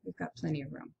 Yes, we've got plenty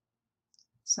of room.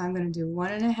 So I'm going to do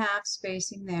 1.5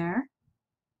 spacing there.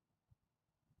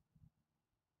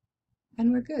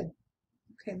 And we're good.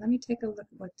 Okay, let me take a look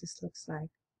at what this looks like.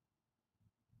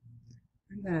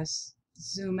 I'm going to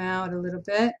zoom out a little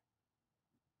bit.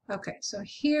 Okay, so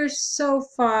here so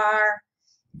far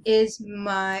is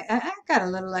my, I got a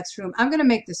little extra room. I'm going to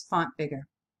make this font bigger.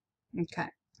 Okay,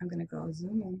 I'm going to go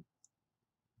zoom in.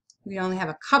 We only have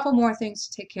a couple more things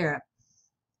to take care of.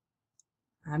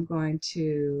 I'm going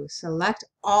to select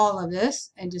all of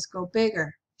this and just go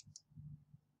bigger.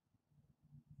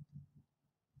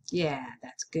 Yeah,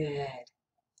 that's good.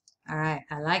 All right,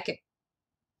 I like it.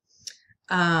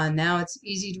 Now it's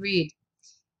easy to read.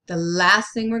 The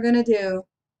last thing we're going to do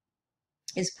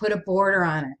is put a border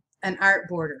on it, an art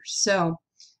border. So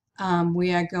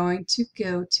we are going to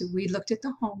go to, we looked at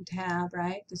the Home tab,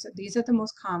 right? These are the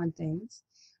most common things.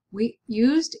 We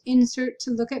used insert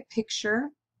to look at picture.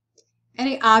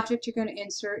 Any object you're going to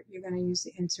insert, you're going to use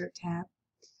the insert tab.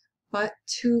 But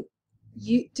to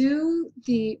do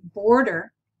the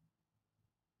border,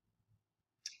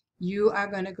 you are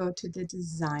going to go to the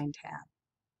design tab.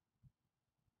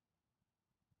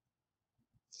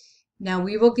 Now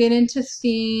we will get into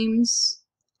themes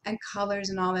and colors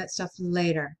and all that stuff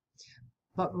later.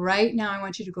 But right now I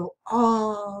want you to go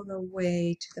all the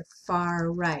way to the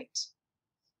far right.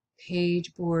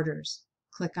 Page borders.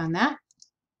 Click on that.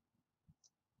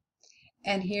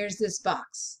 And here's this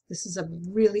box. This is a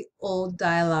really old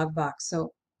dialog box.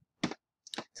 So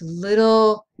it's a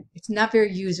little, it's not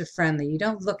very user friendly. You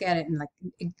don't look at it and like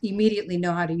immediately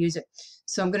know how to use it.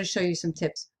 So I'm going to show you some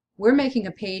tips. We're making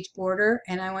a page border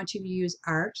and I want you to use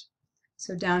art.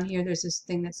 So down here there's this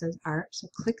thing that says art. So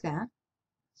click that.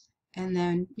 And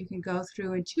then you can go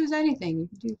through and choose anything. You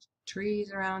can do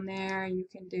trees around there. You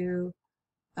can do,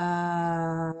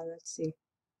 let's see,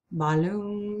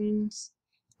 balloons.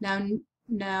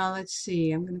 Now let's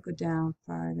see. I'm going to go down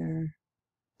farther.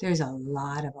 There's a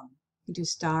lot of them. You can do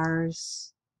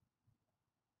stars.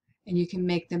 And you can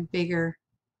make them bigger.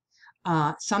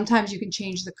 Sometimes you can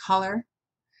change the color.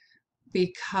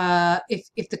 Because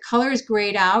if the color is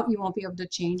grayed out, you won't be able to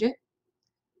change it.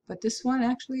 But this one,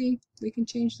 actually, we can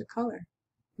change the color.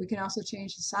 We can also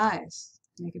change the size,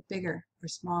 make it bigger or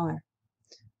smaller.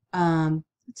 Let's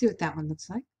see what that one looks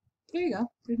like. There you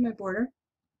go. There's my border.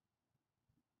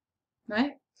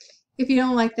 Right? If you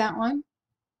don't like that one,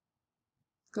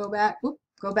 go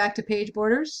back to page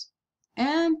borders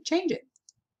and change it.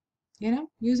 You know,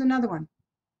 use another one.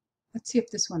 Let's see if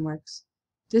this one works.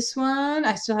 This one,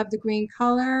 I still have the green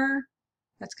color.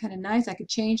 That's kind of nice. I could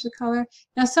change the color.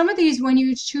 Now some of these, when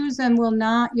you choose them, you'll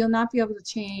not be able to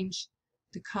change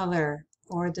the color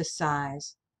or the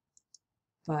size.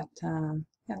 But yeah,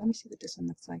 let me see what this one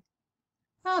looks like.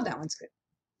 Oh, that one's good.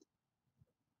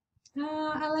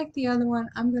 I like the other one.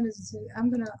 I'm gonna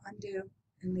undo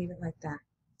and leave it like that.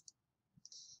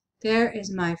 There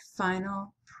is my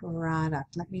final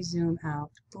product. Let me zoom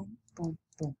out. Boom, boom,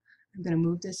 boom. I'm gonna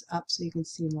move this up so you can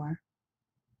see more.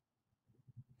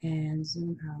 And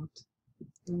zoom out.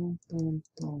 Boom, boom,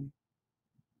 boom.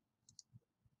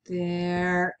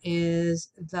 There is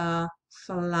the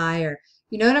flyer.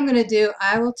 You know what I'm going to do?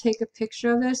 I will take a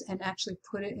picture of this and actually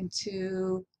put it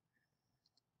into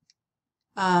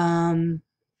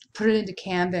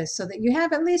Canvas so that you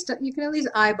have you can at least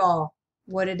eyeball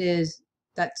what it is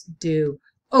that's due.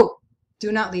 Oh,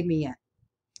 do not leave me yet.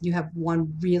 You have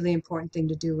one really important thing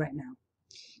to do right now.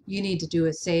 You need to do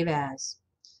a save as.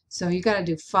 So you got to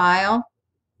do File.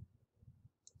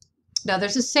 Now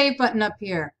there's a Save button up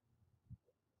here.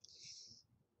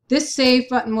 This Save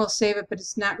button will save it, but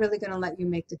it's not really going to let you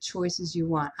make the choices you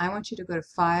want. I want you to go to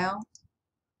File,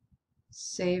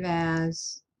 Save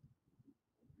As.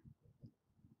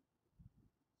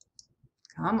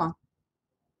 Come on.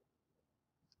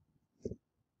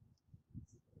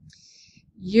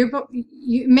 You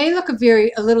may look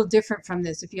a little different from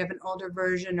this if you have an older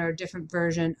version or a different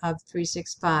version of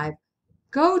 365.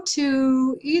 Go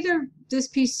to either this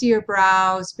PC or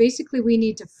browse. Basically, we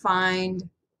need to find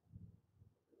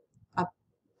a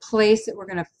place that we're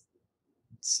going to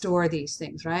store these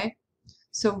things, right?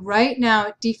 So right now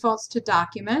it defaults to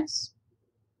Documents.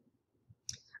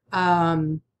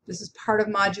 This is part of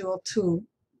Module 2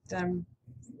 that I'm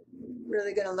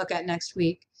really going to look at next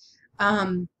week.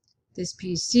 This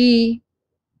PC,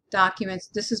 Documents,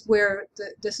 this is where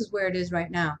it is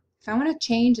right now. If I want to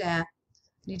change that, I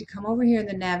need to come over here in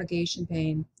the navigation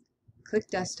pane, click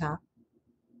Desktop,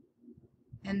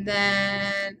 and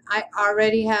then I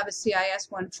already have a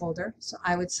CIS1 folder, so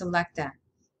I would select that.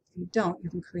 If you don't, you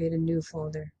can create a new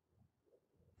folder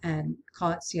and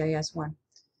call it CIS1.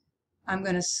 I'm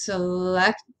going to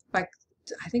select, I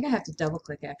think I have to double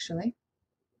click actually.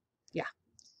 Yeah.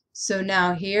 So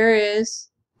now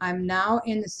I'm now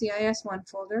in the CIS1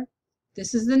 folder.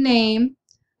 This is the name.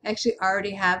 I actually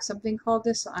already have something called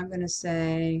this, so I'm going to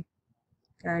say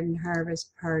Garden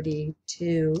Harvest Party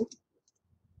 2.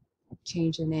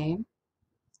 Change the name.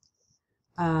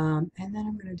 And then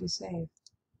I'm going to do Save.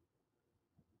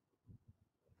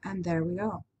 And there we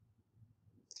go.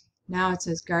 Now it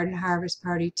says Garden Harvest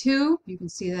Party 2. You can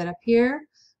see that up here.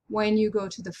 When you go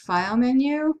to the File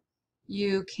menu,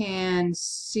 you can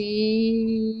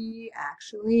see,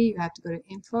 actually, you have to go to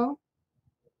Info.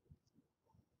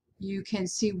 You can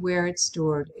see where it's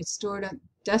stored. It's stored on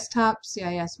Desktop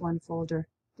CIS1 folder.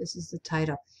 This is the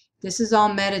title. This is all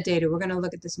metadata. We're going to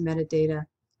look at this metadata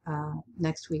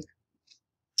next week.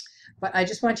 But I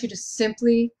just want you to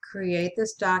simply create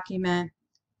this document,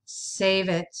 save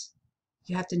it.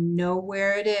 You have to know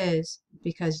where it is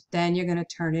because then you're going to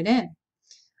turn it in.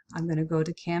 I'm going to go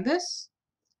to Canvas.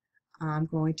 I'm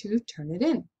going to turn it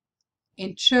in.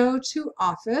 Intro to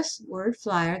Office, Word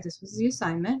Flyer. This was the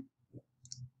assignment.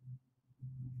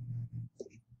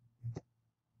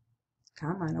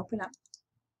 Come on, open up.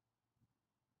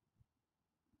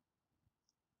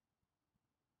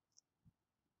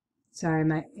 Sorry,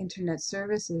 my internet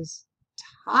service is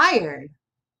tired.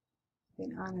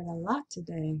 Been on it a lot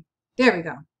today. There we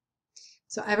go.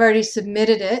 So I've already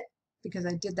submitted it because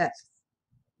I did that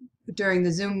during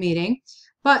the Zoom meeting,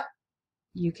 but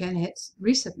you can hit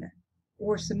resubmit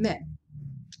or submit.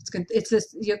 It's good. It's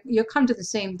this. You'll come to the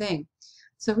same thing.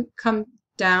 So we come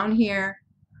down here,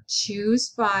 choose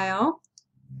File,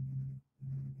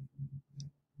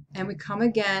 and we come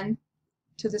again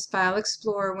to this File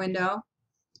Explorer window.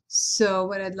 So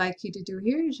what I'd like you to do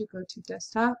here is you go to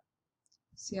Desktop,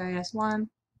 CIS1,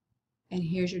 and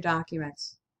here's your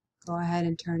documents. Go ahead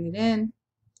and turn it in.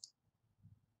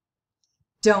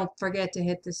 Don't forget to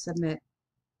hit the Submit.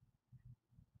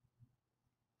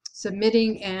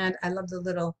 Submitting, and I love the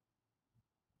little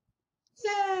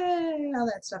yay, all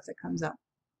that stuff that comes up.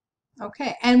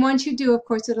 Okay, and once you do, of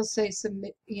course, it'll say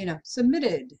submit,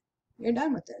 submitted. You're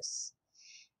done with this.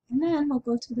 And then we'll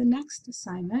go to the next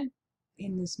assignment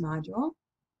in this module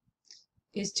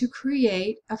is to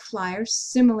create a flyer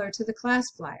similar to the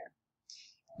class flyer.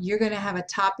 You're going to have a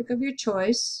topic of your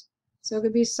choice. So it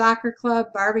could be soccer club,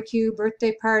 barbecue,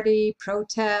 birthday party,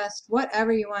 protest,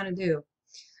 whatever you want to do.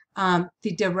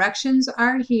 The directions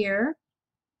are here.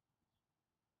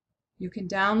 You can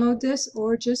download this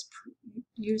or just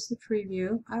use the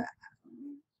preview.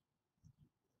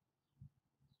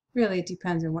 Really, it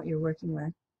depends on what you're working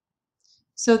with.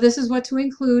 So this is what to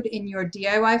include in your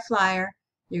DIY flyer.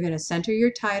 You're going to center your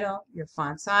title, your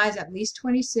font size at least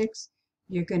 26.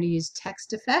 You're going to use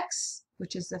text effects,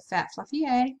 which is the fat fluffy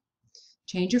A.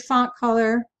 Change your font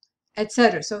color,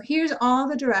 etc. So here's all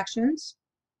the directions.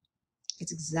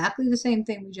 It's exactly the same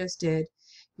thing we just did.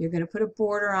 You're going to put a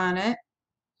border on it,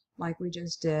 like we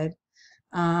just did.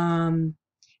 And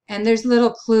there's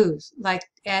little clues, like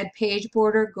add page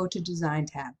border, go to design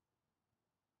tab,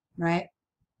 right?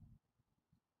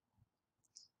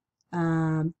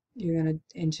 You're going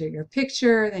to enter your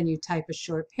picture, then you type a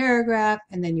short paragraph,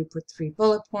 and then you put 3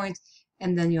 bullet points,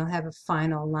 and then you'll have a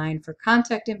final line for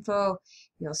contact info.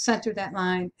 You'll center that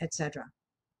line, etc.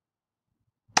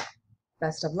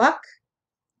 Best of luck.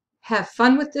 Have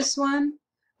fun with this one.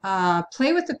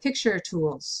 Play with the picture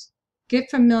tools. Get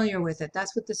familiar with it.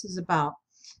 That's what this is about.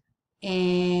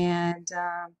 And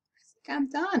I think I'm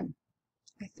done.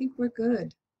 I think we're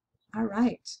good. All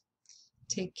right.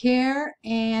 Take care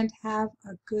and have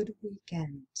a good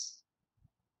weekend.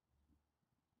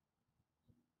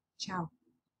 Ciao.